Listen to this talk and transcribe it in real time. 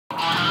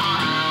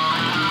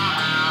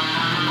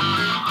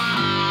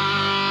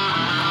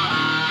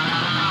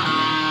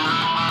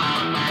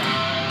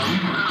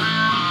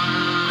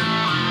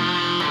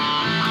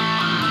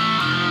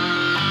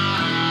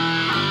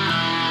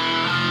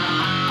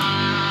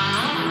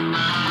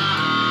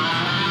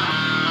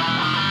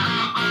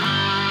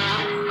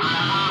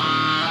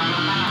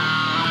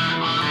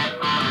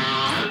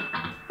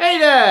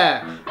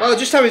Well,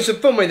 just having some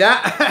fun with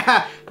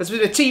that. Because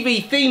we're in a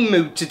TV theme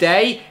mood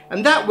today,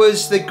 and that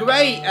was the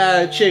great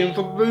tune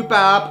from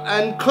Roobarb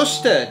and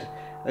Custard.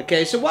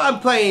 Okay, so what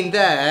I'm playing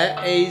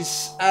there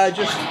is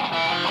just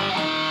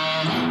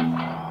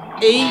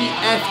E,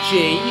 F,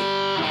 G,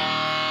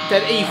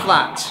 then E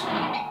flat.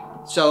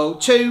 So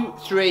 2,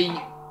 3,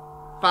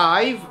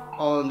 5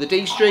 on the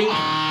D string,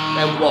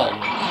 then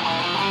 1.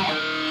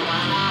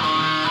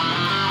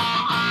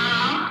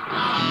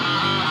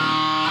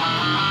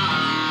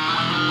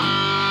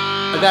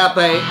 And then I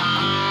play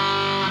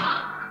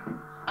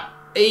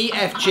E,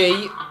 F,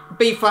 G,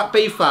 B flat,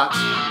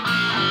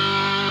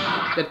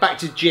 then back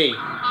to G.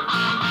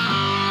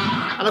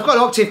 And I've got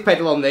an octave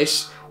pedal on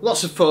this,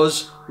 lots of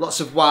fuzz, lots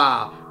of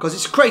wah, because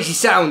it's a crazy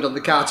sound on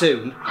the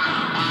cartoon.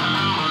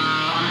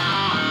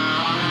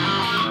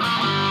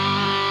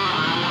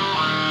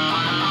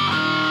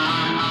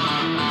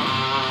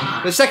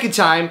 The second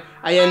time,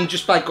 I end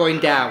just by going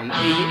down,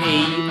 E,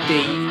 E,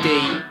 D,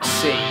 D,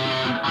 C.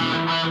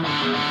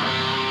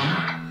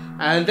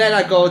 And then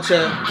I go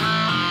to,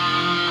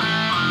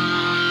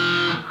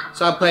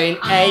 so I'm playing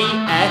A,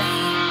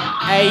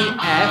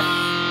 F,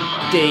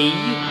 D,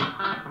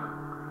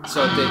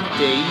 so D,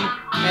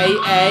 A,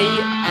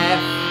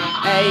 F,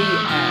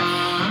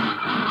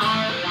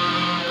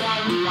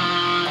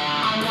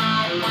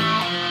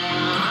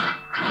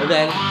 and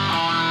then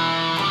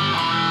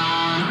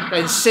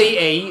C,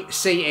 E,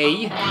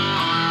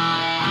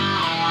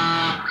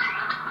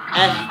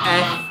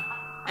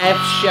 F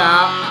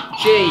sharp,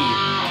 G.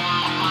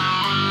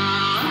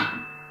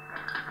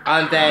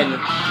 And then,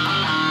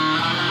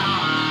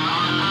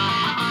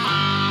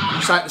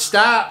 just like the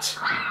start,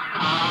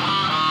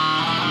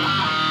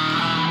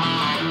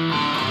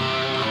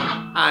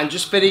 and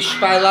just finish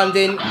by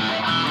landing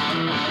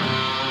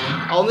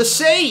on the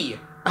C.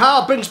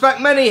 Ah, brings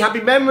back many happy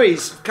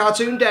memories of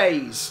cartoon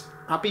days.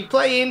 Happy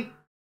playing.